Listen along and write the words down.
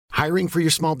Hiring for your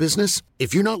small business?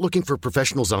 If you're not looking for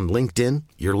professionals on LinkedIn,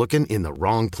 you're looking in the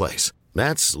wrong place.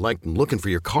 That's like looking for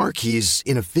your car keys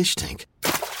in a fish tank.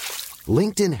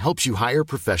 LinkedIn helps you hire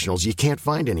professionals you can't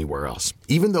find anywhere else,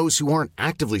 even those who aren't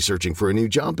actively searching for a new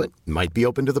job but might be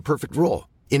open to the perfect role.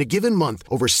 In a given month,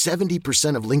 over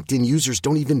 70% of LinkedIn users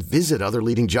don't even visit other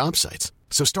leading job sites.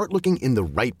 So start looking in the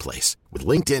right place. With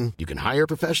LinkedIn, you can hire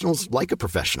professionals like a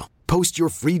professional. Post your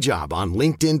free job on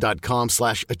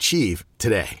linkedin.com/achieve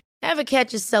today. Ever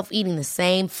catch yourself eating the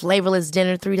same flavorless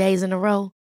dinner 3 days in a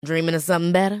row? Dreaming of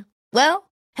something better?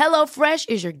 Well, HelloFresh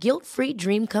is your guilt-free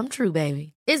dream come true,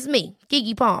 baby. It's me,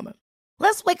 Keke Palmer.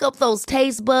 Let's wake up those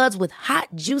taste buds with hot,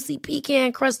 juicy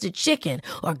pecan-crusted chicken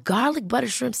or garlic butter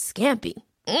shrimp scampi.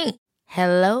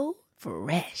 Hello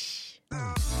Fresh.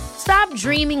 Stop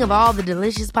dreaming of all the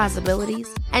delicious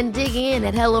possibilities and dig in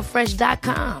at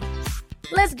HelloFresh.com.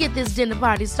 Let's get this dinner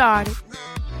party started.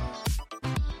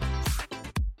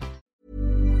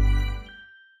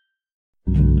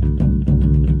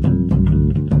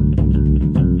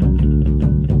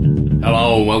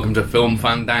 Hello, welcome to Film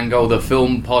Fandango, the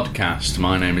film podcast.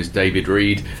 My name is David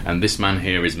Reed, and this man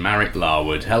here is Marek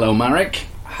Larwood. Hello, Marek.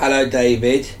 Hello,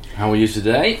 David. How are you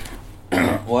today?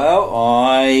 Well,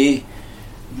 I'm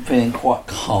feeling quite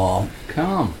calm.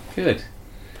 Calm. Good.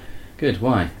 Good.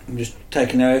 Why? I'm just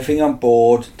taking everything on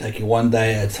board, taking one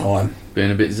day at a time.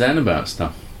 Being a bit zen about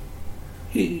stuff.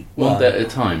 One day at a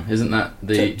time. Isn't that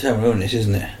the... terminal illness,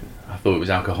 isn't it? I thought it was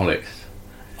alcoholics.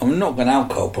 I'm not got an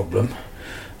alcohol problem.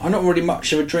 I'm not really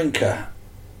much of a drinker.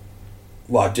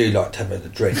 Well, I do like to have a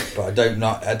drink, but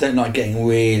I don't like getting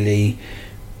really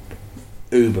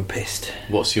uber pissed.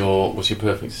 What's your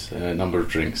perfect number of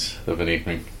drinks of an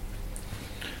evening?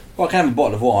 Well, I can have a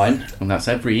bottle of wine. And that's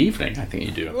every evening, I think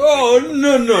you do. Oh,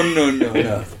 no.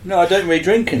 No, I don't really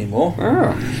drink anymore.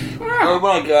 Oh. Well,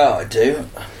 when I go out, I do.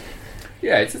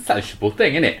 Yeah, it's a sociable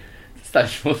thing, isn't it? It's a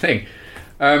sociable thing.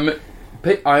 I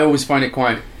always find it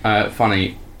quite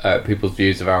funny, people's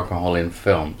views of alcohol in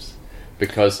films,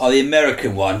 because... Oh, the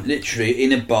American one, literally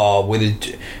in a bar with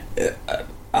a...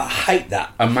 I hate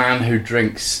that. A man who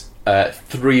drinks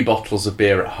 3 bottles of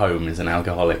beer at home is an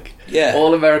alcoholic. Yeah.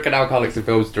 All American alcoholics in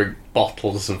films drink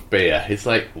bottles of beer. It's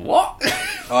like, what?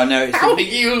 I know. How are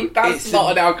you? That's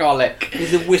not an alcoholic.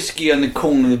 There's a whiskey on the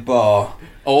corner of the bar.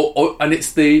 And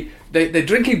it's they're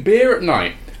drinking beer at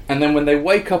night, and then when they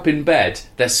wake up in bed,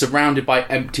 they're surrounded by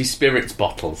empty spirits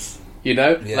bottles. You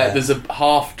know? Yeah. Like there's a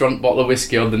half-drunk bottle of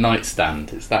whiskey on the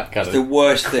nightstand. It's that kind of the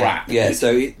worst crap. thing. Yeah,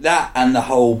 so that and the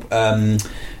whole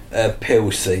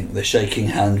pills thing, the shaking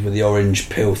hand with the orange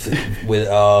pill thing, with,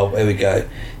 there we go.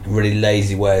 A really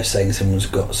lazy way of saying someone's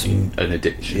got an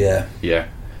addiction. Yeah. Yeah.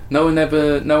 No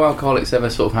alcoholics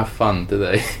ever sort of have fun, do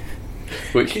they?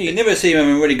 Which you never see them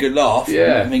having a really good laugh.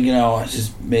 Yeah. I mean, it's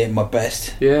just me at my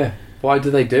best. Yeah. Why do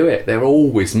they do it? They're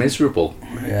always miserable.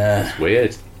 Yeah. It's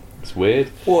weird. It's weird.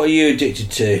 What are you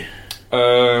addicted to?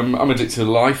 I'm addicted to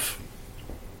life.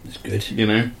 That's good. You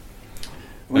know?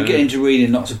 We're getting into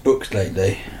reading lots of books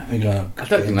lately. I don't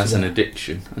think that's an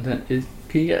addiction.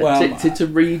 Can you get addicted to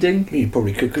reading? You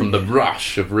probably could. From the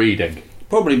rush of reading.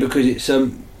 Probably because it's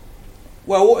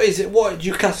well, what is it? What do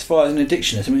you classify as an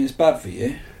addiction? I mean, it's bad for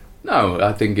you. No,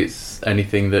 I think it's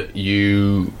anything that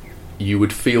you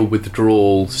would feel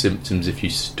withdrawal symptoms if you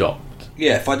stopped.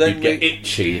 Yeah, if I don't get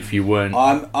itchy if you weren't.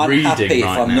 I'm reading unhappy if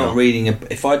right I'm now. not reading.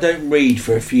 If I don't read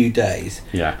for a few days,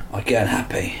 yeah, I get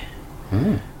unhappy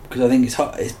because I think it's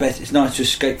better. It's nice to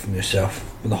escape from yourself,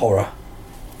 from the horror.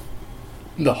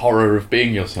 The horror of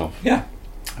being yourself. Yeah,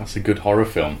 that's a good horror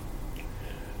film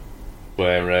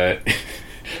where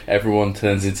everyone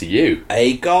turns into you.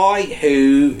 A guy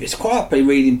who is quite happy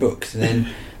reading books, and then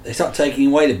they start taking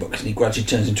away the books, and he gradually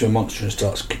turns into a monster and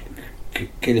starts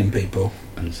killing people.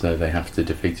 And so they have to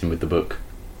defeat him with the book.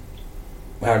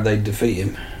 How do they defeat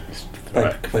him? Throw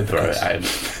it at him.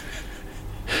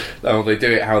 No, they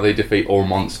do it how they defeat all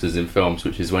monsters in films,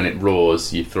 which is when it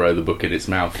roars, you throw the book in its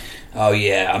mouth. Oh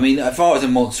yeah, I mean, if I was a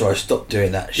monster, I'd stop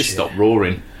doing that. Just stop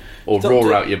roaring. Or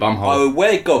roar out your bumhole. I would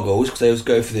wear goggles, because they always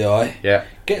go for the eye. Yeah.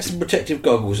 Get some protective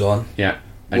goggles on. Yeah.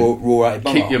 Roar out your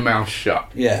bumhole. Keep your mouth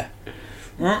shut. Yeah.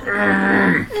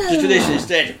 Just do this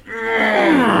instead.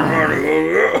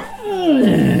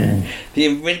 The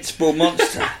invincible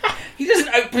monster. He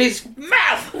doesn't open his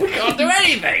mouth. We can't do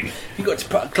anything. You've got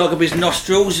to clog up his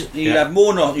nostrils. You'd have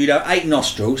more. You'd have 8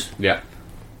 nostrils. Yeah.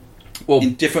 Well,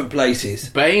 in different places.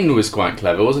 Bane was quite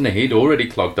clever, wasn't he? He'd already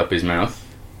clogged up his mouth,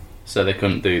 so they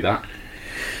couldn't do that.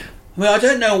 I mean, I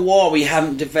don't know why we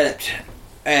haven't developed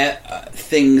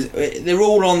things. They're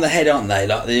all on the head, aren't they?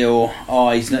 Like your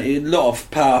eyes. A lot of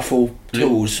powerful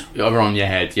tools. Over on your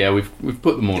head. Yeah, we've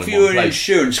put them all If in you were one an place.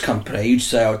 insurance company, you'd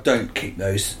say, "Oh, don't keep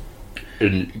those.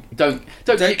 And don't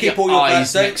keep all your your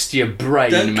eyes don't- next to your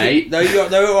brain, Don't mate. keep,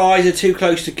 their eyes are too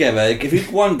close together.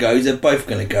 If one goes, they're both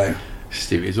going to go.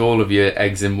 Steve, it's all of your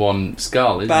eggs in one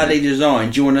skull, isn't Badly it?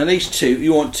 designed. You want at least two.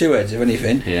 You want two heads, if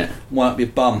anything. Yeah. One up your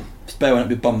bum. Spare one up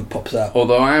your bum that pops out.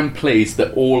 Although I am pleased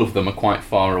that all of them are quite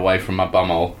far away from my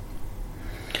bumhole.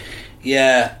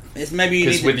 Yeah, it's maybe you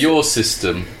Because need with to- your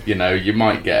system, you know, you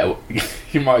might get a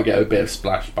bit of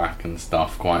splashback and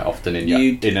stuff quite often in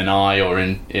in an eye or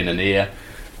in an ear.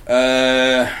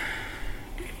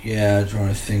 Yeah, I'm trying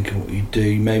to think of what you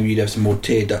do. Maybe you'd have some more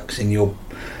tear ducts in your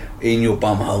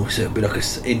bum hole, so it'd be like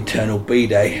an internal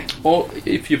bidet. Or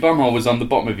if your bumhole was on the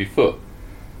bottom of your foot,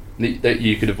 that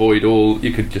you could avoid all.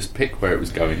 You could just pick where it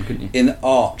was going, couldn't you? In the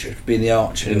arch, it'd be in the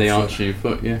arch. In the your arch foot. of your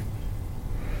foot, yeah.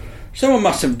 Someone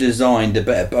must have designed a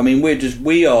better. I mean,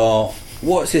 we are.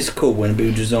 What's this called when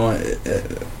we design?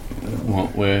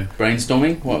 What, we're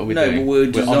brainstorming? What are we No, doing? but we're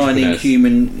designing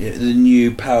entrepreneurs. the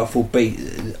new powerful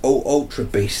ultra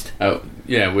beast. Oh,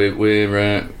 yeah,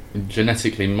 we're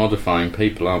genetically modifying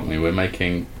people, aren't we? We're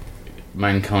making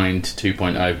mankind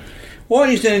 2.0. Why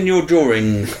are you doing your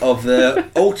drawing of the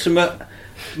ultimate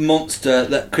monster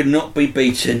that could not be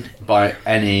beaten? By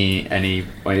anyone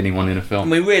in a And film.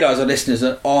 we realise our listeners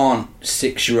aren't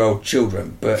 6-year-old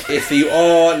children, but if you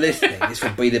are listening, this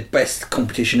would be the best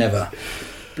competition ever.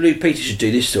 Blue Peter should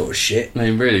do this sort of shit They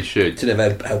really should. instead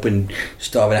of helping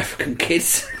starving African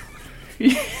kids.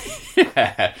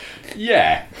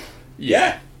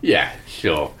 Yeah,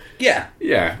 sure. Yeah,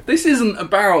 Yeah, this isn't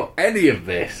about any of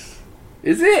this,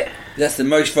 is it? that's the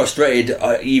most frustrated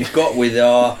you've got with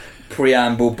our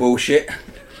preamble bullshit.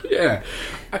 Yeah.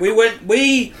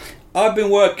 I've been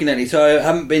working at it, so I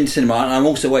haven't been to cinema, and I'm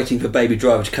also waiting for Baby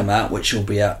Driver to come out, which will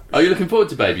be out. Are you looking forward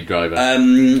to Baby Driver?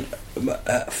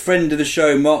 A friend of the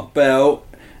show, Mark Bell,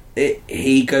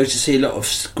 he goes to see a lot of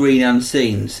screen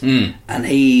unseens, and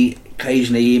he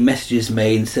occasionally messages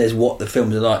me and says what the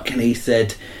films are like, and he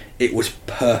said it was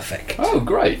perfect. Oh,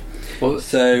 great. Well,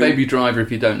 So- Baby Driver,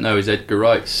 if you don't know, is Edgar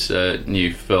Wright's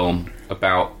new film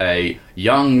about a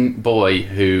young boy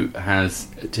who has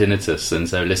tinnitus and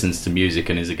so listens to music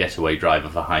and is a getaway driver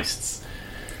for heists,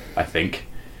 I think.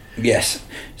 Yes,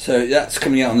 so that's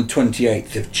coming out on the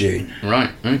 28th of June, Right,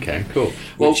 okay, cool.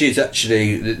 which is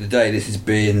actually the day this is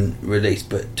being released,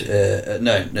 but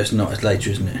no, it's not. It's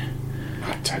later, isn't it?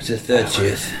 It's the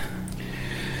 30th.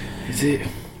 Is it?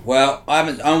 Well,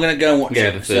 I'm going to go and watch Yeah,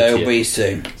 it, the so it'll 30th. be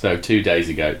soon. So 2 days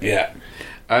ago. Yeah.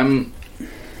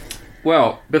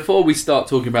 Well, before we start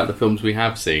talking about the films we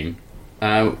have seen,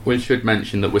 we should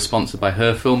mention that we're sponsored by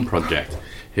Her Film Project,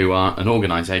 who are an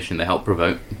organisation that help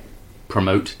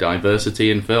promote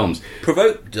diversity in films.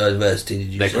 Provoke diversity,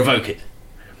 did you They say? provoke it.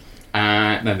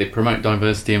 No, they promote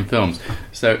diversity in films.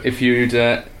 So if you're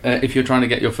trying to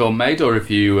get your film made, or if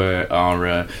you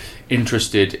are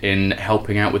interested in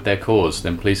helping out with their cause,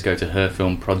 then please go to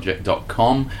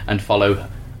herfilmproject.com and follow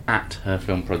at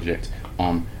herfilmproject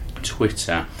on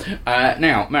Twitter.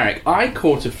 Now, Marek, I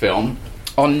caught a film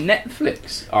on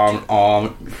Netflix. Our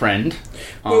friend.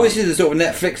 Well, this is a sort of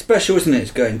Netflix special, isn't it?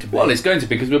 It's going to be. Well, it's going to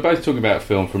be, because we're both talking about a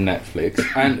film from Netflix,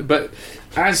 but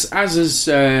as is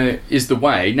the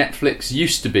way, Netflix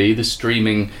used to be the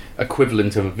streaming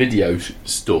equivalent of a video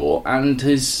store, and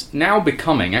is now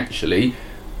becoming actually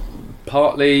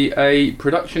partly a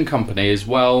production company as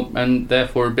well, and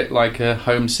therefore a bit like a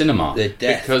home cinema. the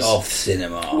death of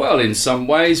cinema. Well, in some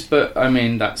ways, but I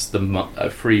mean that's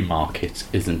the free market,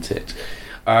 isn't it?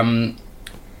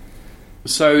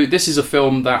 So this is a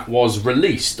film that was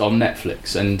released on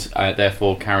Netflix and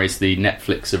therefore carries the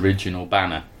Netflix original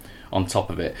banner on top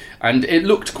of it. And it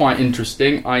looked quite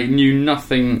interesting. I knew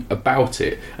nothing about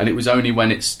it, and it was only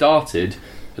when it started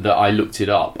that I looked it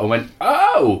up. I went,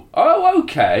 oh,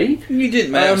 okay. You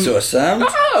didn't make that sort of sound.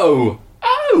 Oh!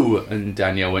 And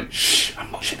Danielle went, shh,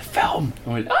 I'm watching a film. I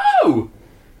went, oh!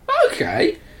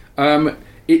 Okay.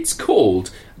 It's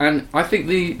called, and I think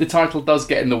the title does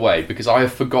get in the way, because I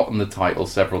have forgotten the title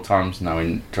several times now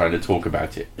in trying to talk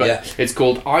about it. But Yeah. It's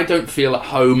called I Don't Feel at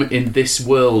Home in This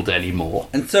World Anymore.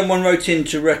 And someone wrote in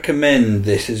to recommend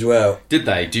this as well. Did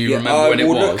they? Do you Yeah, remember when it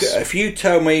will was? if you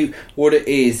tell me what it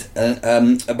is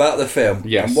about the film,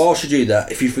 Yes. and whilst you do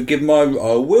that, if you forgive I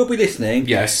will be listening.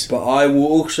 Yes. but I will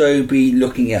also be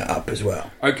looking it up as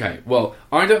well. Okay, well,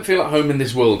 I Don't Feel at Home in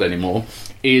This World Anymore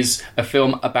is a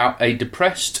film about a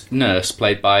depressed nurse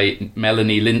played by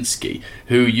Melanie Linsky,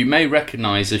 who you may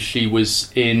recognise as she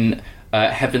was in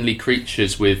Heavenly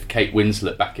Creatures with Kate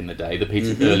Winslet back in the day, the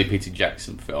early Peter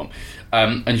Jackson film.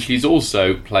 And she's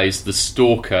also plays the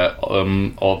stalker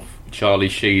of Charlie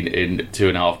Sheen in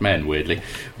 2.5 Men, weirdly.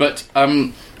 But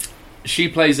she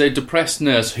plays a depressed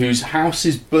nurse whose house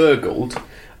is burgled,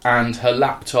 and her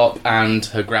laptop and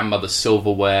her grandmother's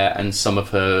silverware and some of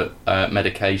her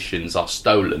medications are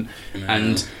stolen.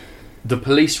 And the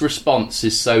police response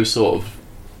is so sort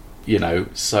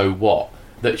of, so what?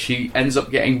 That she ends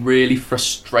up getting really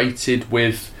frustrated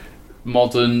with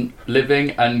modern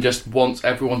living and just wants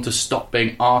everyone to stop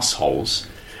being arseholes.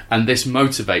 And this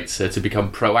motivates her to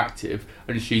become proactive,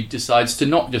 and she decides to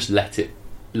not just let it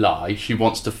lie. She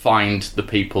wants to find the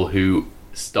people who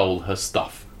stole her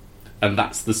stuff. And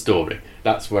that's the story.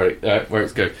 That's where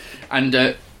it's going.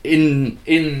 And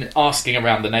in asking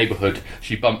around the neighbourhood,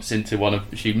 she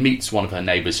meets one of her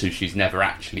neighbours who she's never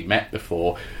actually met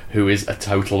before, who is a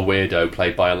total weirdo,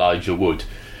 played by Elijah Wood.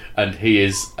 And he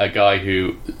is a guy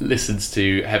who listens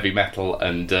to heavy metal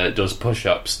and does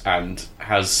push-ups and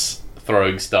has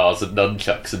throwing stars and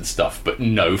nunchucks and stuff, but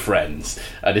no friends,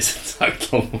 and it's a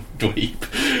total dweeb.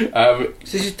 So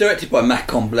this is directed by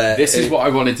Macon Blair. This is what I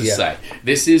wanted to say.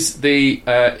 This is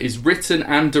is written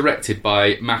and directed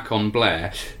by Macon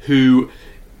Blair, who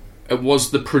was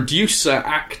the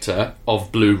producer-actor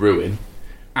of Blue Ruin,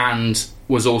 and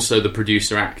was also the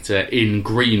producer-actor in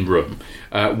Green Room,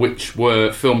 which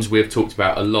were films we have talked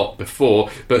about a lot before,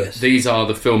 but these are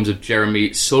the films of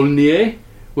Jeremy Saulnier,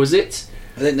 was it?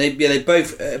 I think they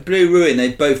both Blue Ruin.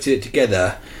 They both did it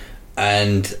together,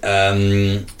 and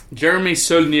Jeremy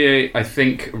Saulnier, I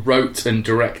think, wrote and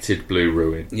directed Blue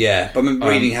Ruin. Yeah, but I remember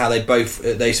reading how they both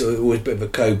they sort of was a bit of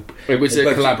a It was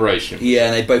a collaboration.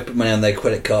 And they both put money on their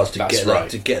credit cards to That's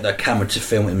get their camera to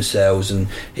film it themselves. And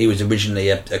he was originally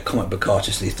a comic book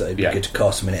artist. And he thought it'd be good to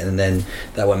cast him in it, and then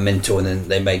that went mental. And then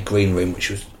they made Green Room, which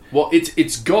was. Well,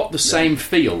 it's got the same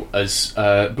feel as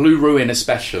Blue Ruin,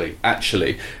 especially,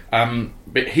 actually.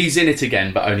 But he's in it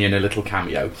again, but only in a little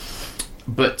cameo.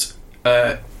 But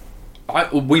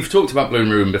we've talked about Blue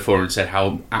Ruin before and said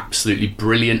how absolutely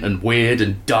brilliant and weird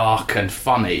and dark and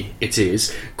funny it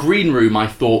is. Green Room, I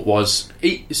thought, was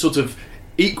sort of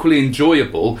equally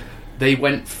enjoyable. They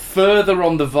went further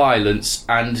on the violence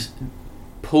and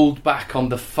pulled back on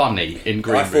the funny in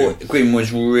Green Room. I thought Green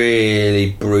was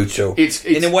really brutal. It's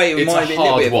in a way, it reminded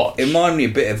me a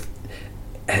bit of.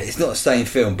 It's not the same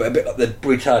film, but a bit like the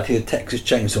brutality of the Texas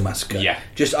Chainsaw Massacre. Yeah,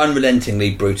 just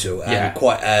unrelentingly brutal and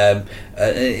quite. And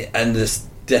the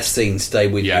death scenes stay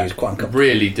with you. It's quite uncomfortable.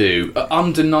 Really do.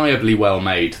 Undeniably well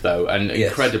made though, and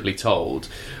incredibly told.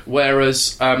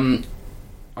 Whereas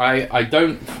I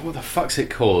don't. What the fuck's it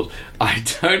called? I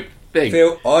don't think.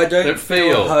 I don't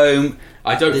feel home.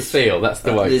 I don't feel. That's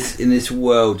the way. In this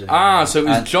world. So it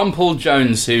was John Paul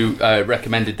Jones who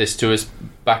recommended this to us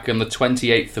back on the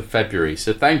 28th of February.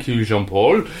 So thank you, Jean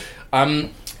Paul.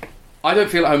 I Don't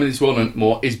Feel at Home in This World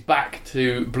Anymore is back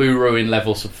to Blue Ruin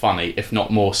levels of funny, if not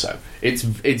more so. It's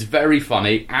very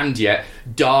funny and yet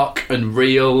dark and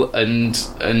real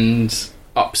and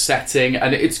upsetting,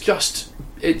 and it's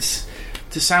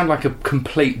to sound like a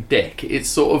complete dick. It's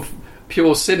sort of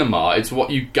pure cinema. It's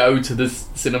what you go to the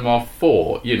cinema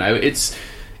for.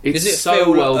 Does it so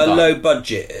feel well done. Low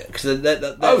budget? Because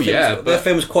their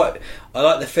films quite. I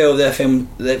like the feel. Their film.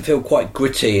 They feel quite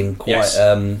gritty and quite. Yes.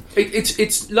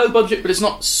 It's low budget, but it's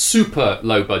not super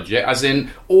low budget. As in,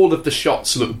 all of the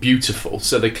shots look beautiful,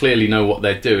 so they clearly know what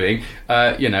they're doing.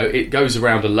 It goes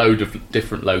around a load of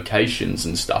different locations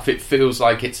and stuff. It feels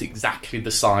like it's exactly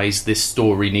the size this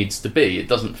story needs to be. It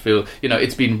doesn't feel.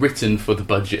 It's been written for the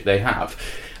budget they have,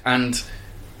 and.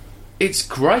 It's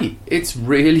great. It's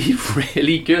really,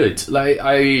 really good.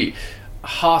 I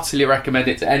heartily recommend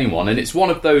it to anyone. And it's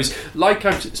one of those, like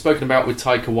I've spoken about with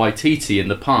Taika Waititi in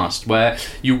the past, where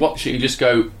you watch it and you just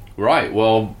go, right,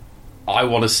 well, I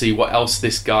want to see what else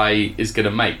this guy is going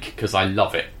to make because I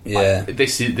love it. Yeah.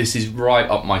 This is right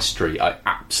up my street. I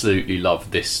absolutely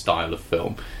love this style of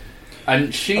film.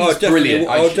 And she's brilliant.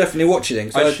 I'll definitely watch it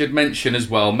then. I should mention as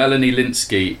well, Melanie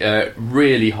Lynskey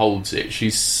really holds it.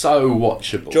 She's so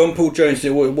watchable. John Paul Jones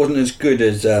wasn't as good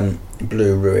as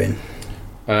Blue Ruin.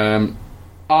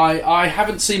 I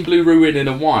haven't seen Blue Ruin in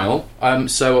a while,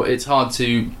 so it's hard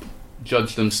to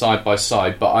judge them side by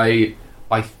side, but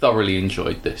I thoroughly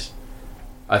enjoyed this.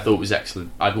 I thought it was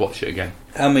excellent. I'd watch it again.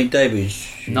 How many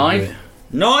Davids? 9.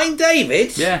 9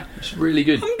 Davids? Yeah, it's really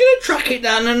good. I'm going to track it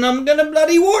down and I'm going to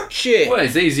bloody watch it. Well,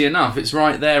 it's easy enough. It's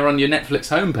right there on your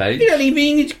Netflix homepage. You don't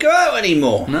even need to go out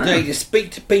anymore. No. You don't need to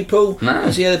speak to people. No.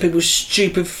 See other people's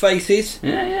stupid faces.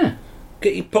 Yeah.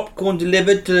 Get your popcorn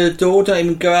delivered to the door. Don't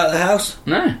even go out of the house.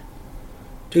 No.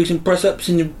 Do some press-ups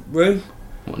in your room.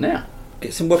 What now?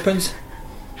 Get some weapons.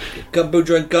 Build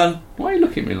your own gun. Why are you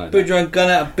looking at me like Build that? your own gun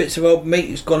out of bits of old meat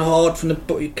that's gone hard from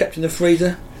what you kept in the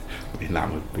freezer. I mean,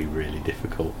 that would be really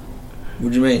difficult.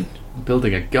 What do you mean?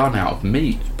 Building a gun out of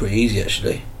meat. Pretty easy,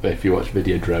 actually. But if you watch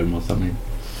Videodrome or something.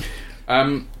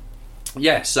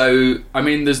 Yeah, so, I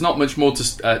mean, there's not much more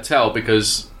to tell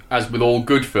because, as with all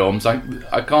good films, I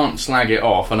can't slag it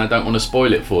off and I don't want to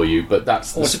spoil it for you, but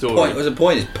that's the story. What's the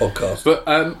point of this podcast? But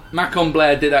Macon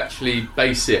Blair did actually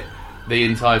base the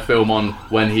entire film on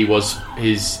when he was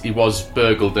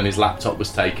burgled and his laptop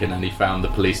was taken and he found the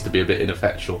police to be a bit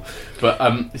ineffectual.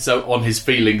 But so on his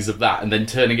feelings of that and then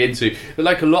turning into,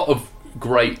 like a lot of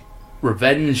great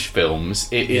revenge films,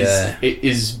 it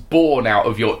is born out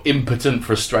of your impotent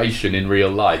frustration in real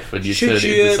life and you turn it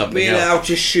into something else. Should you be allowed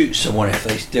to shoot someone if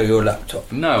they steal your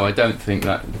laptop? No, I don't think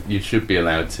that you should be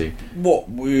allowed to. What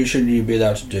should you be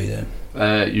allowed to do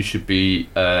then? You should be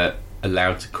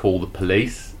allowed to call the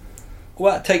police.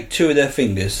 Well, take 2 of their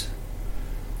fingers.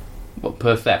 What,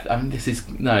 per theft? I mean, this is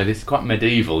quite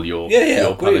medieval. Your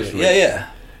punishment. Yeah.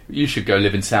 You should go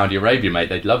live in Saudi Arabia, mate.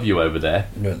 They'd love you over there.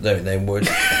 I don't think they would.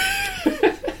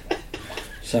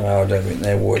 Somehow I don't think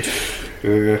they would.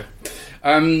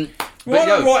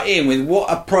 Right in with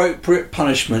what appropriate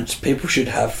punishments people should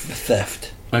have for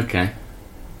theft. Okay.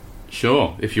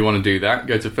 Sure. If you want to do that,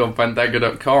 go to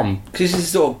filmfandango.com. Because this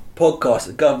is the sort of podcast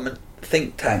that government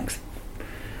think tanks,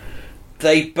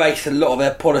 they base a lot of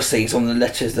their policies on the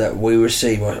letters that we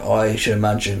receive, I should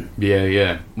imagine.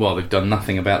 Yeah. Well, they've done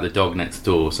nothing about the dog next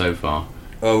door so far.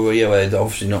 Oh, well, yeah, well, they're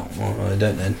obviously not. Well, they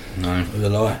don't then. No. It was a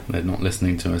lie. They're not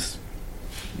listening to us.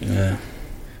 Yeah.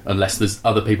 Unless there's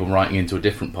other people writing into a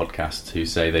different podcast who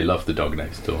say they love the dog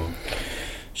next door.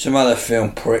 Some other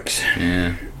film pricks.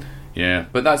 Yeah.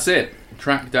 But that's it.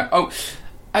 Track down. Oh,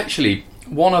 actually,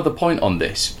 one other point on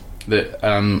this that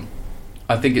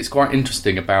I think it's quite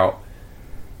interesting about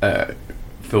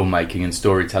filmmaking and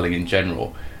storytelling in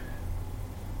general.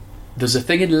 There's a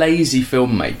thing in lazy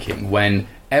filmmaking when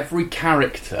every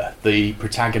character the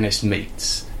protagonist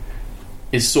meets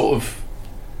is sort of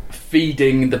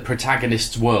feeding the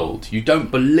protagonist's world. You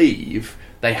don't believe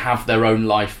they have their own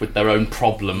life with their own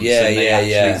problems and they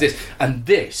actually exist. And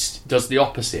this does the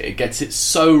opposite. It gets it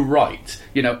so right.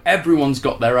 You know, everyone's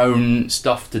got their own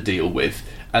stuff to deal with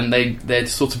and they're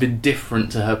sort of indifferent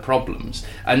to her problems.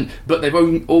 But they've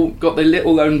all got their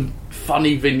little own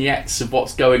funny vignettes of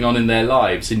what's going on in their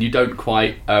lives and you don't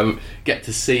quite get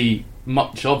to see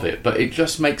much of it. But it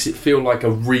just makes it feel like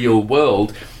a real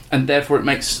world and therefore it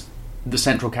makes the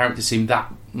central character seem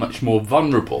that much more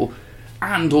vulnerable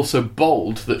and also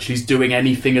bold that she's doing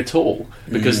anything at all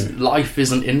because life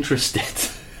isn't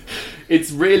interested.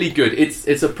 It's really good.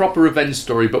 It's a proper revenge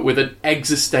story but with an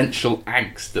existential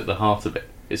angst at the heart of it.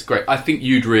 It's great. I think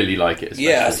you'd really like it.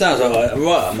 Especially. Yeah, it sounds like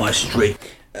right up my street.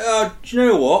 Do you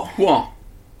know what? What?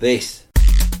 This.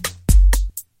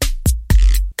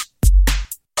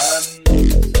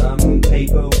 Some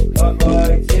people like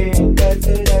writing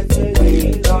letters,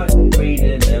 we like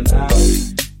reading them out.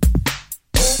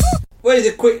 Well, here's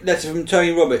a quick letter from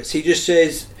Tony Roberts. He just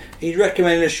says he's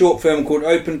recommending a short film called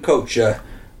Open Culture.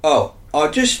 Hi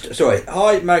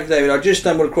Mark David, I just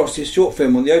stumbled across this short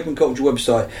film on the Open Culture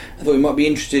website. I thought you might be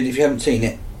interested if you haven't seen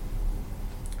it.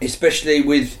 Especially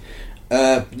with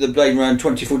the Blade Runner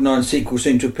 2049 sequel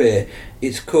soon to appear.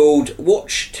 It's called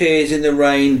Watch Tears in the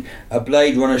Rain, a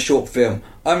Blade Runner short film.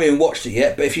 I haven't even watched it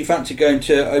yet, but if you fancy going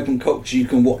to Open Culture you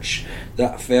can watch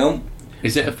that film.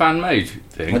 Is it a fan-made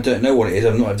thing? I don't know what it is.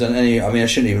 I've done any. I mean, I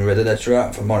shouldn't even read the letter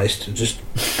out if I'm honest. I just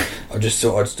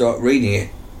thought I'd start reading it.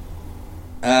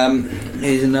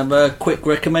 Here's another quick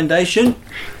recommendation.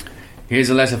 Here's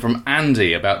a letter from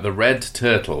Andy about The Red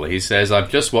Turtle. He says, I've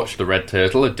just watched The Red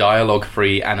Turtle, a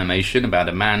dialogue-free animation about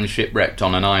a man shipwrecked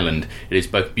on an island. It is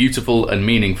both beautiful and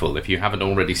meaningful. If you haven't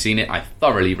already seen it, I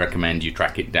thoroughly recommend you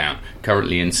track it down.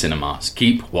 Currently in cinemas.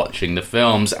 Keep watching the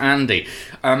films, Andy.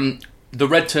 The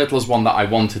Red Turtle is one that I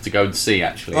wanted to go and see,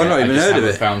 actually. I've not even heard of it.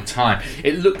 I just haven't found time.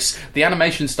 The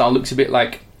animation style looks a bit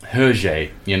like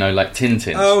Hergé, you know, like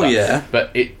Tintin stuff. Yeah.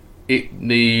 But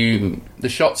the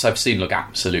shots I've seen look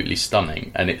absolutely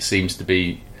stunning, and it seems to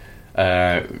be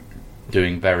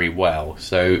doing very well.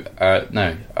 So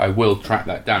no, I will track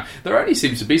that down. There only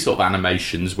seems to be sort of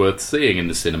animations worth seeing in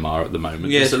the cinema at the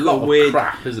moment. Yeah, there's a lot of weird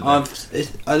crap, isn't there?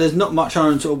 There's not much.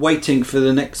 I'm sort of waiting for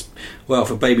the next. Well,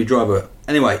 for Baby Driver.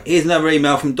 Anyway, here's another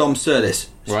email from Dom Sirlis.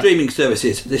 Right. Streaming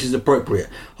services. This is appropriate.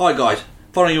 Hi guys.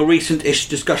 Following your recent-ish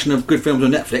discussion of good films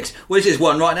on Netflix, well, this is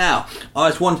one right now. I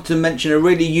just wanted to mention a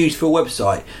really useful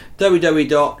website,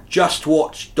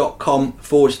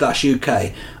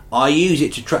 www.justwatch.com/UK. I use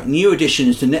it to track new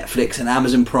additions to Netflix and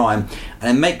Amazon Prime,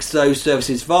 and it makes those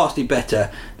services vastly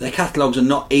better. Their catalogues are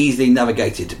not easily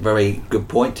navigated. Very good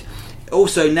point. It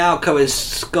also covers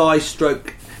Sky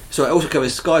Stroke Now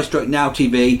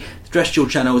TV, terrestrial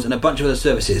channels, and a bunch of other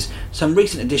services. Some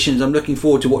recent additions I'm looking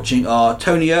forward to watching are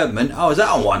Tony Erdmann. Oh, is that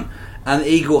on one? And The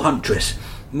Eagle Huntress.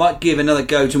 Might give another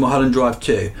go to Mulholland Drive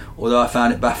 2, although I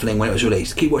found it baffling when it was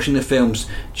released. Keep watching the films.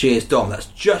 Cheers, Dom. That's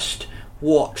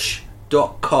justwatch.com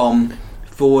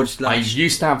 / I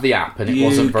used to have the app and it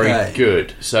wasn't very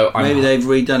good. So maybe they've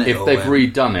redone it. If they've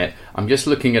redone it, I'm just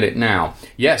looking at it now.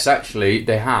 Yes, actually,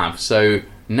 they have. So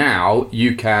now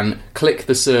you can click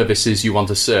the services you want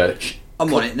to search.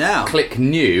 I'm on it now. Click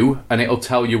new and it'll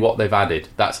tell you what they've added.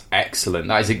 That's excellent.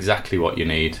 That is exactly what you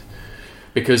need.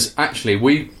 Because actually,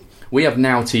 we have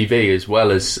Now TV as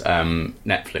well as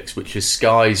Netflix, which is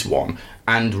Sky's one.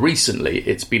 And recently,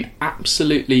 it's been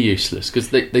absolutely useless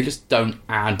because they just don't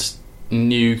add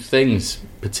new things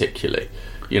particularly.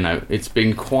 It's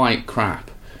been quite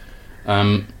crap.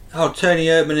 Tony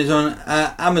Erdmann is on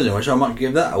Amazon, which I might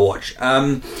give that a watch.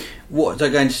 What was I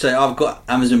going to say? I've got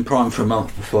Amazon Prime for a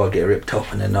month before I get ripped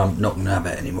off, and then I'm not going to have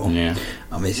it anymore. Yeah.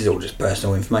 I mean, this is all just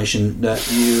personal information that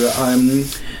you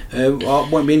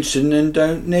won't be interested in and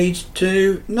don't need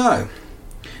to know.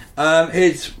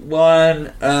 Here's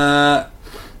one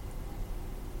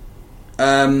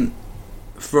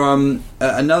from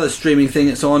another streaming thing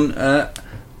that's on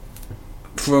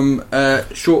from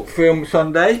Short Film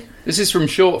Sunday. This is from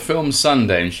Short Film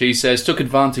Sunday, and she says, took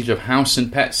advantage of House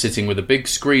and Pet sitting with a big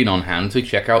screen on hand to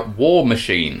check out War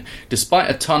Machine.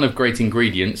 Despite a ton of great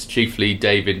ingredients, chiefly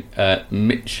David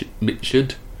Mitchell.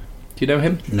 Do you know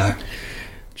him? No.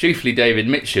 Chiefly David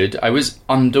Mitchell, I was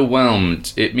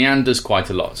underwhelmed. It meanders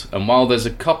quite a lot, and while there's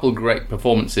a couple great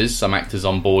performances, some actors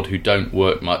on board who don't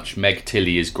work much, Meg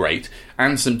Tilly is great,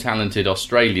 and some talented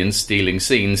Australians stealing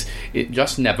scenes, it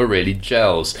just never really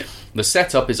gels. The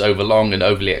setup is overlong and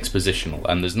overly expositional,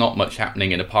 and there's not much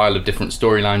happening in a pile of different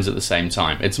storylines at the same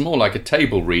time. It's more like a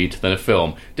table read than a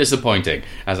film. Disappointing,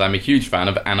 as I'm a huge fan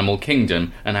of Animal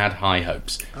Kingdom and had high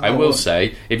hopes. I will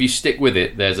say, if you stick with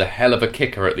it, there's a hell of a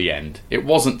kicker at the end. It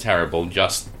wasn't terrible,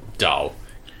 just dull.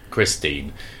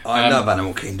 Christine. I love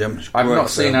Animal Kingdom. I've not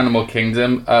seen Animal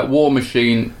Kingdom. War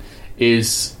Machine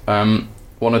is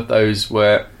one of those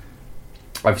where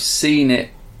I've seen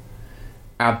it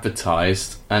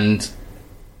advertised,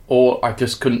 or I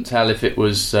just couldn't tell if it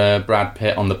was Brad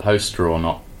Pitt on the poster or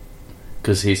not,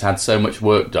 because he's had so much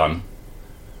work done.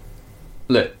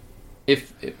 Look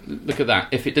at that.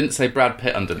 If it didn't say Brad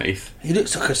Pitt underneath, he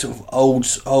looks like a sort of old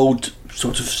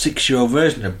sort of 6-year-old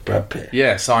version of Brad Pitt.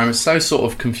 Yeah, so I was so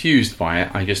sort of confused by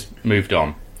it, I just moved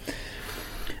on.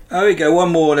 There we go.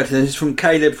 One more letter. This is from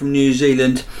Caleb from New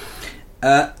Zealand.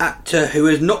 Actor who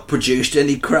has not produced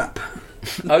any crap.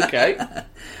 Okay.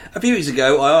 A few weeks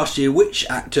ago, I asked you which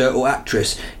actor or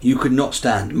actress you could not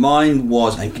stand. Mine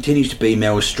was and continues to be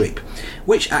Meryl Streep.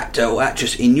 Which actor or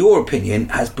actress, in your opinion,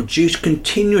 has produced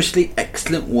continuously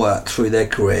excellent work through their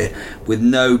career with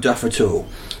no duff at all?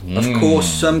 Of course,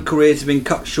 some careers have been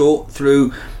cut short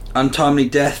through untimely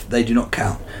death. They do not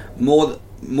count. More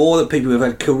the people who have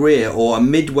had a career or are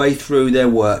midway through their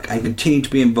work and continue to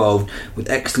be involved with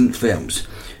excellent films.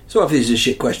 Sorry if this is a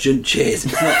shit question. Cheers.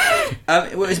 It's not,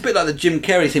 it's a bit like the Jim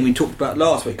Carrey thing we talked about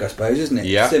last week, I suppose, isn't it?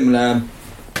 Yeah. Similar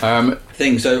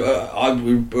thing. So I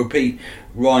would repeat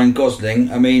Ryan Gosling.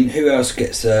 I mean, who else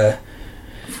gets...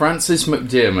 Frances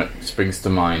McDermott springs to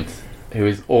mind, who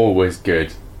is always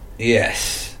good.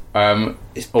 Yes.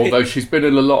 Although she's been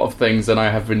in a lot of things and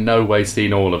I have in no way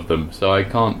seen all of them, so I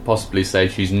can't possibly say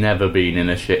she's never been in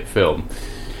a shit film.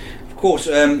 Of course,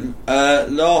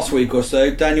 last week or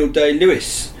so, Daniel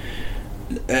Day-Lewis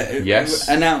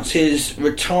announced his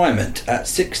retirement at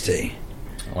 60.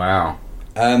 Wow.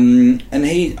 And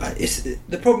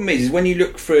the problem is when you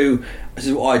look through, this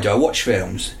is what I do, I watch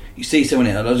films, you see someone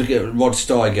in it, I look at Rod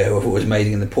Steiger, who I thought was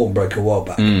amazing in The Pawnbroker a while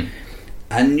back,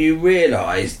 and you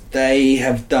realise they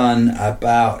have done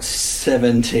about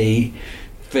 70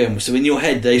 films, so in your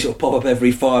head they sort of pop up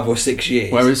every 5 or 6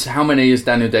 years. Whereas, how many has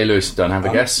Daniel Day-Lewis done? Have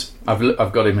a guess.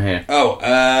 I've got him here.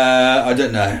 I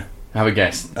don't know. Have a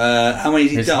guess. How many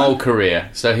has he His done? whole career.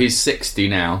 So he's 60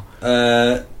 now.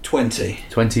 20.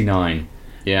 29.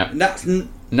 Yeah.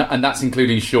 And that's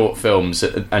including short films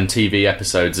and TV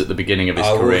episodes at the beginning of his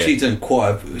career. Well, he's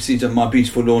done My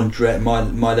Beautiful Laundrette,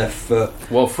 My Left Foot.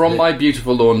 Well, from My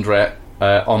Beautiful Laundrette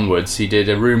onwards, he did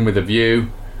A Room with a View,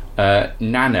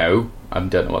 Nano, I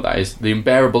don't know what that is, The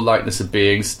Unbearable Lightness of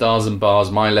Being, Stars and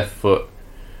Bars, My Left Foot,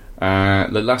 The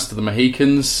Last of the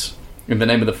Mohicans, In the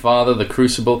Name of the Father, The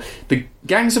Crucible, The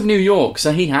Gangs of New York.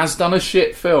 So he has done a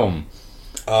shit film.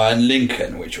 And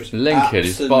Lincoln, which was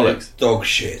Is bollocks, dog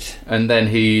shit. And then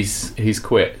he's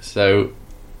quit. So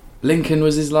Lincoln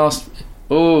was his last.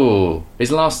 Oh,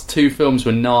 his last 2 films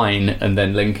were 9, and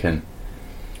then Lincoln.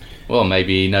 Well,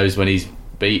 maybe he knows when he's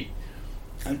beat.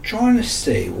 I'm trying to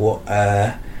see what.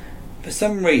 For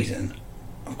some reason,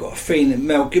 I've got a feeling that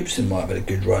Mel Gibson might have had a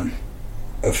good run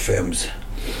of films.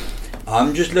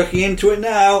 I'm just looking into it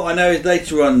now. I know his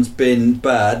later run's been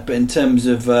bad, but in terms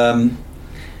of the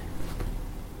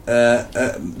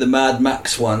Mad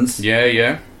Max ones,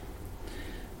 Yeah.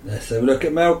 let's have a look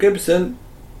at Mel Gibson.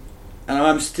 And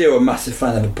I'm still a massive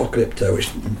fan of Apocalypto, which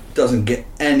doesn't get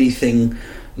anything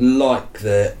like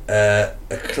the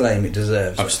acclaim it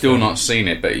deserves. I've still not seen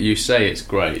it, but you say it's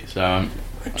great, so...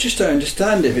 I just don't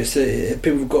understand if it's if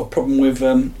people have got a problem with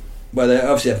well, they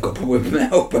obviously have got a problem with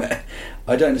Mel, but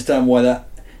I don't understand why that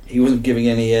he wasn't giving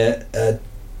any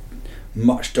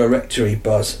much directory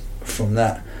buzz from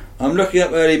that. I'm looking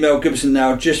up early Mel Gibson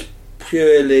now, just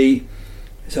purely.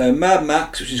 So Mad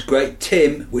Max, which is great,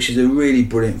 Tim, which is a really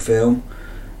brilliant film,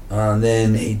 and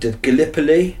then he did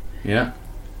Gallipoli, Yeah.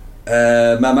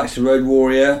 Mad Max the Road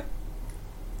Warrior,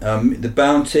 The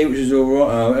Bounty, which is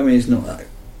alright. I mean, it's not that.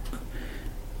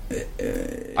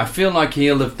 I feel like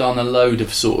he'll have done a load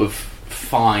of sort of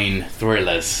fine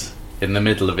thrillers in the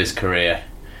middle of his career.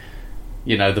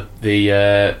 You know,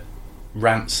 the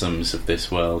Ransoms of this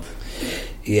world.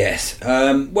 Yes.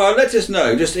 Well, let us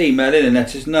know. Just email in and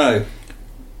let us know.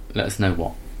 Let us know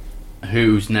what?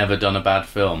 Who's never done a bad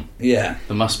film? Yeah.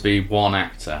 There must be one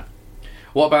actor.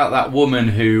 What about that woman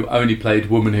who only played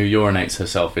Woman Who Urinates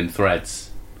Herself in Threads?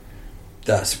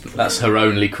 That's her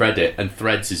only credit, and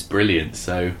Threads is brilliant,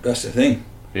 so... That's the thing.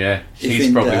 Yeah,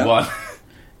 she's probably one.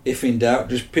 If in doubt,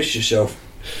 just piss yourself.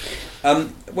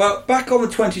 Well, back on the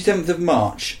 27th of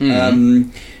March,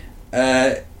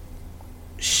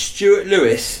 Stuart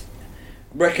Lewis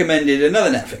recommended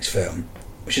another Netflix film,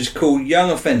 which is called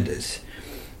Young Offenders.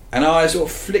 And I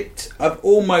sort of I've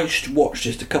almost watched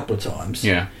this a couple of times.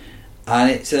 Yeah.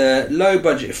 And it's a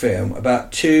low-budget film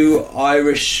about 2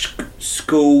 Irish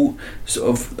school sort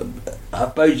of, I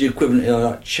suppose the equivalent of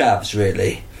like chavs,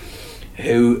 really.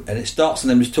 And it starts on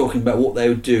them just talking about what they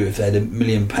would do if they had £1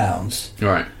 million.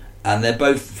 Right. And they're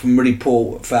both from really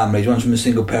poor families. One's from a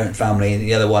single-parent family, and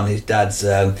the other one, his dad's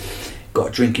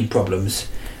got drinking problems.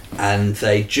 And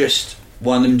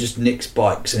one of them just nicks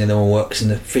bikes, and the other one works in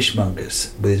the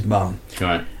fishmongers with his mum.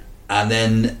 Right. And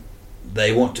then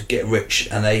they want to get rich,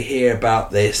 and they hear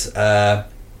about this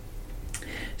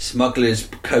smuggler's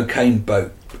cocaine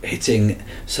boat hitting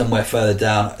somewhere further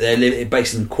down. They're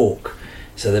based in Cork,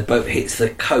 so the boat hits the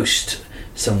coast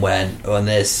somewhere, and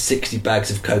there's 60 bags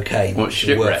of cocaine. What,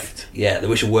 shipwrecked?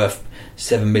 Which are worth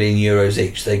 €7 million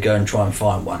each. They go and try and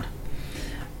find one.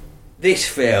 This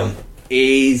film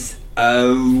is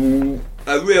a real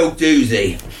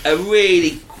doozy, a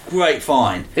really great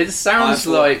find. It sounds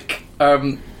like...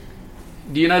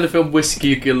 do you know the film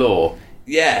Whiskey Galore?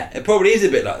 Yeah, it probably is a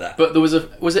bit like that. But there was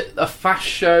it a Fast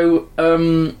Show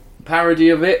parody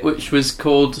of it, which was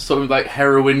called sort of like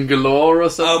Heroin Galore or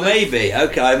something? Oh, maybe.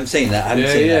 Okay, I haven't seen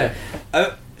that.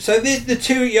 So the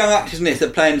 2 young actors in this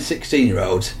that are playing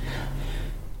 16-year-olds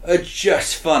are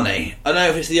just funny. I don't know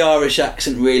if it's the Irish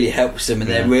accent really helps them, and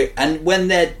and when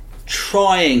they're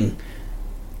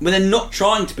not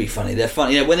trying to be funny, they're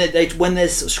funny. You know, when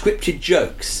there's scripted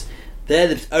jokes, they're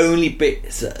the only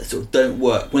bits that sort of don't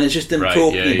work. When it's just them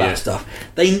talking about stuff,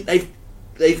 they've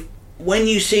when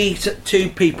you see 2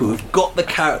 people who've got the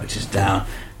characters down,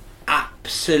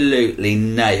 absolutely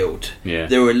nailed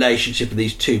the relationship of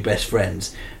these 2 best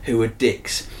friends who are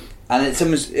dicks. And it's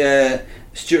almost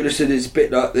Stuart said it's a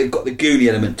bit like they've got the Goonie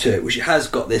element to it, which has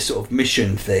got this sort of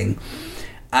mission thing.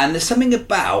 And there's something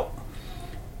about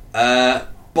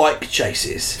bike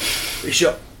chases which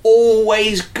are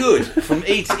always good from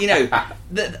each, I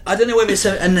don't know whether it's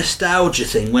a nostalgia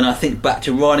thing when I think back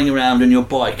to riding around on your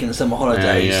bike in the summer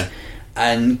holidays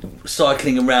and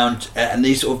cycling around and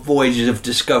these sort of voyages of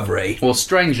discovery. Well,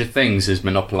 Stranger Things has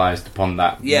monopolised upon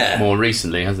that more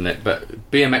recently, hasn't it?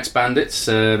 But BMX Bandits,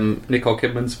 Nicole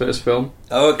Kidman's first film.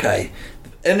 Oh, okay.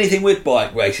 Anything with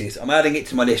bike races, I'm adding it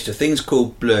to my list of things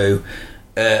called Blue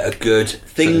are good.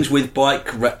 Things with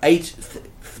bike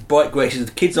races,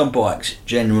 kids on bikes,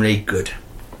 generally good.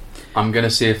 I'm going to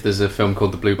see if there's a film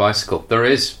called The Blue Bicycle. There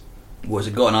is. What's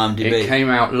it got on IMDb? It came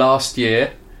out last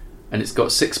year, and it's got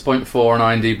 6.4 on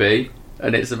IMDb,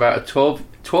 and it's about a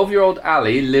 12-year-old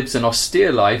Ali lives an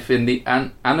austere life in the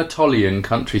Anatolian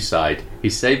countryside.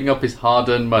 He's saving up his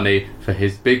hard-earned money for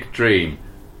his big dream,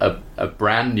 a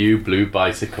brand new blue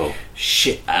bicycle.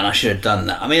 Shit, and I should have done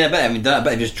that. I mean, I bet I haven't done it. I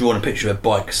bet I've just drawn a picture of a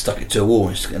bike, stuck it to a wall,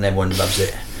 and everyone loves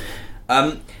it.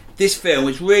 This film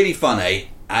is really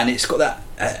funny, and it's got that...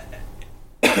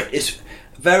 it's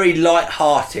very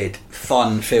light-hearted,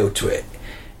 fun feel to it.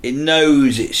 It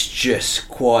knows it's just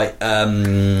quite...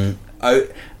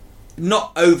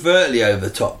 not overtly over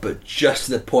the top, but just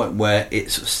to the point where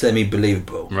it's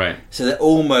semi-believable. Right. So they're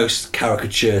almost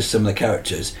caricatures, some of the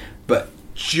characters, but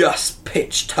just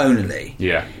pitched tonally.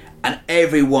 Yeah. And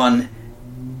everyone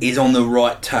is on the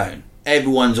right tone.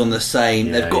 Everyone's on the same.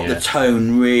 Yeah, they've got the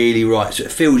tone really right, so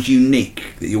it feels unique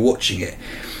that you're watching it.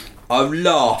 I've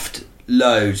laughed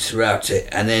loads throughout it,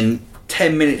 and then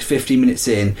 10 minutes, 15 minutes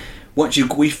in,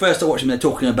 we first start watching them,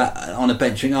 they're talking about on a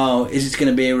bench, thinking, is this going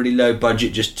to be a really low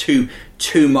budget, just too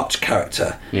much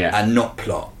character and not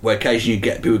plot? Where occasionally you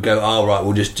get people go, right,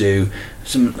 we'll just do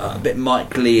some a bit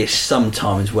Mike Lee-ish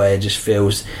sometimes, where it just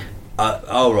feels,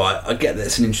 right, I get that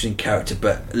it's an interesting character,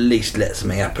 but at least let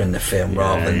something happen in the film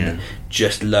rather than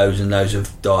just loads and loads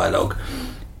of dialogue.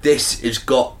 This has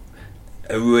got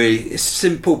a really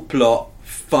simple plot,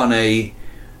 funny,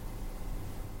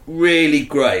 really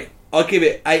great. I'll give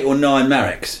it 8 or 9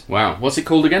 Mareks. Wow. What's it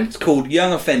called again? It's called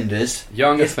Young Offenders.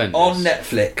 It's on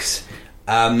Netflix.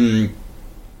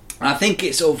 I think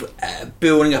it's sort of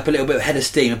building up a little bit of head of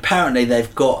steam. Apparently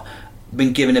they've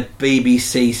been given a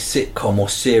BBC sitcom or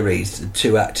series,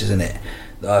 2 actors in it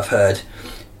that I've heard.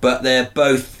 But they're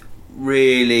both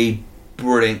really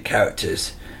brilliant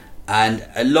characters. And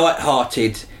a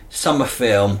light-hearted summer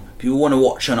film, if you want to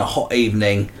watch on a hot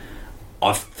evening,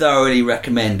 I thoroughly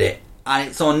recommend it. And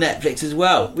it's on Netflix as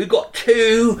well. We've got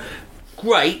 2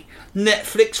 great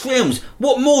Netflix films.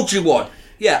 What more do you want?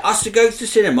 Yeah, us to go to the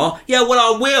cinema? Yeah,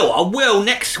 well, I will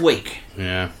next week.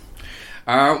 Yeah.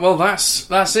 Well,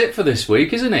 that's it for this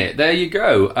week, isn't it? There you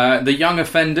go. The Young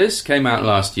Offenders came out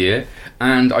last year,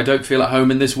 and I Don't Feel at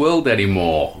Home in This World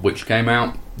Anymore, which came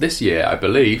out this year, I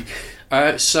believe.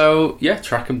 So,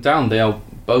 track them down. They are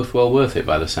both well worth it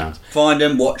by the sound. Find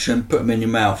them, watch them, put them in your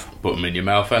mouth. Put them in your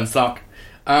mouth and suck.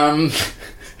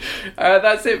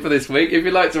 That's it for this week. If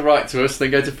you'd like to write to us,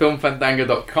 then go to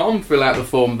filmfandango.com, fill out the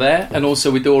form there, and also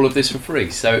we do all of this for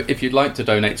free. So if you'd like to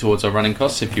donate towards our running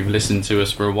costs, if you've listened to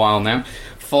us for a while now,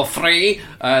 for free,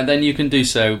 then you can do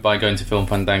so by going to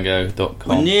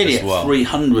filmfandango.com. We're nearly at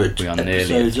 300 We are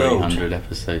nearly at 300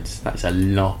 episodes. That's a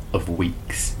lot of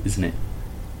weeks, isn't it?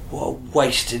 What a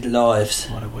wasted lives.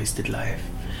 What a wasted life.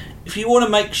 If you want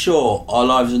to make sure our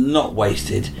lives are not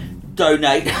wasted,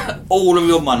 donate all of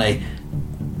your money.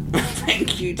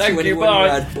 Thank you. Thank you.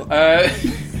 Bye.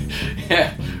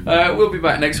 We'll be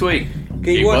back next week.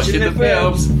 Keep watching the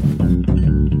films.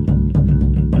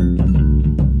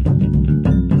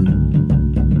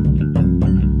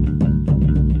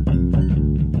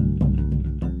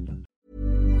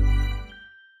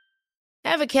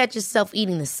 Ever catch yourself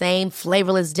eating the same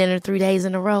flavorless dinner 3 days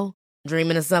in a row?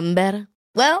 Dreaming of something better?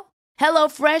 Well,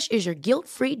 HelloFresh is your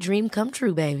guilt-free dream come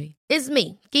true, baby. It's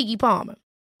me, Keke Palmer.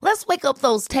 Let's wake up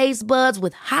those taste buds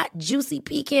with hot, juicy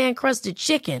pecan-crusted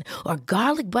chicken or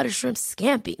garlic butter shrimp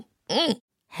scampi.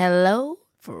 Hello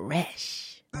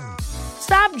Fresh.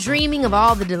 Stop dreaming of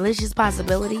all the delicious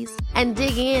possibilities and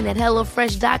dig in at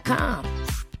HelloFresh.com.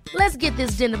 Let's get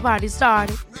this dinner party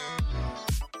started.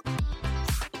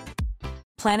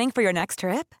 Planning for your next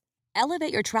trip?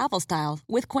 Elevate your travel style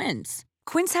with Quince.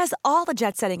 Quince has all the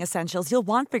jet-setting essentials you'll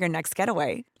want for your next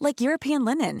getaway, like European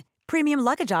linen, premium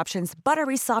luggage options,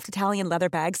 buttery soft Italian leather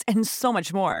bags, and so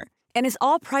much more. And is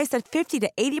all priced at 50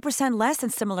 to 80% less than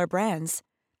similar brands.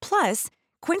 Plus,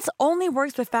 Quince only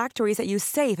works with factories that use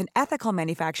safe and ethical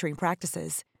manufacturing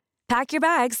practices. Pack your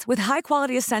bags with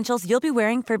high-quality essentials you'll be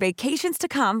wearing for vacations to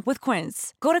come with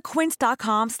Quince. Go to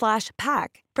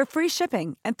quince.com/pack for free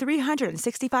shipping and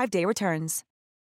 365-day returns.